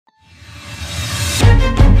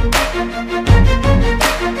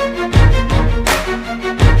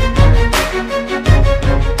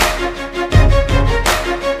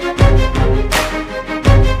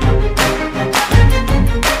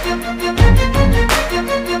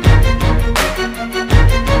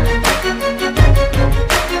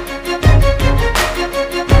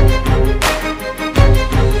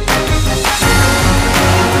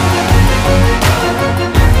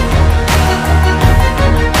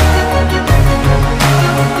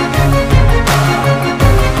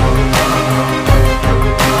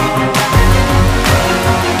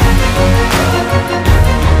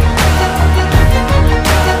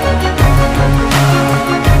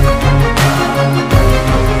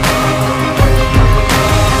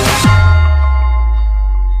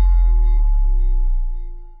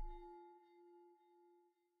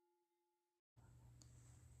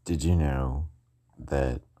Did you know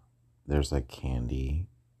that there's a candy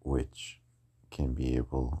which can be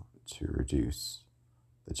able to reduce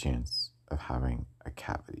the chance of having a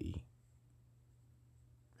cavity?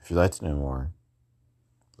 If you'd like to know more,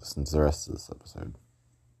 listen to the rest of this episode.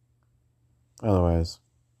 Otherwise,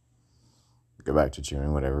 go back to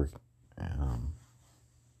chewing whatever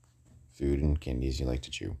food and candies you like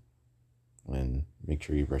to chew. And make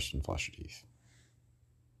sure you brush and floss your teeth.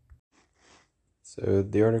 So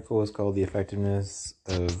the article is called "The Effectiveness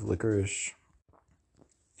of Licorice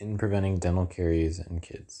in Preventing Dental Caries in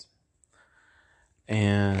Kids."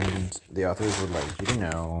 And the authors would like you to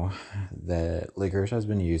know that licorice has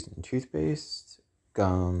been used in toothpaste,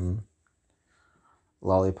 gum,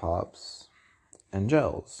 lollipops, and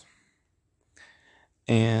gels.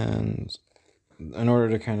 And in order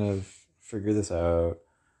to kind of figure this out,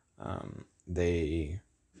 they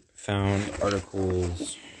found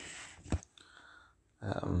articles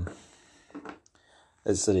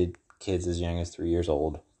that studied kids as young as 3 years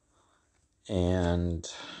old. And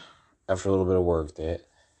after a little bit of work, they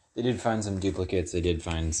did find some duplicates. They did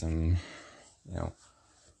find some,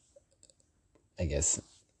 I guess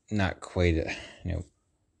not quite,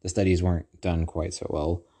 the studies weren't done quite so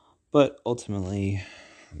well. But ultimately,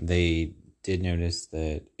 they did notice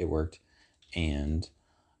that it worked. And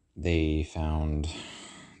they found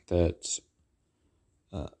that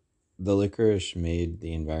the licorice made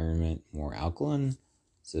the environment more alkaline,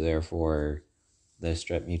 so therefore the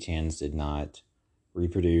strep mutans did not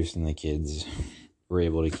reproduce and the kids were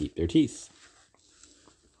able to keep their teeth.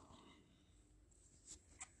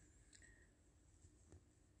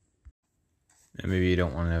 And maybe you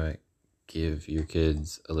don't want to give your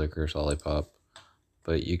kids a licorice lollipop,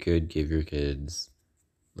 but you could give your kids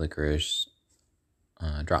licorice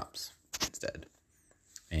drops instead.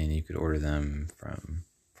 And you could order them from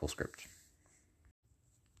Fullscript.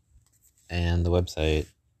 And the website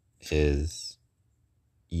is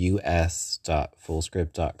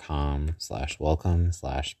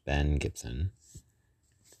us.fullscript.com/welcome/Ben Gibson.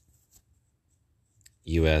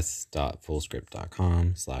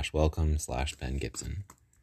 us.fullscript.com/welcome/Ben Gibson.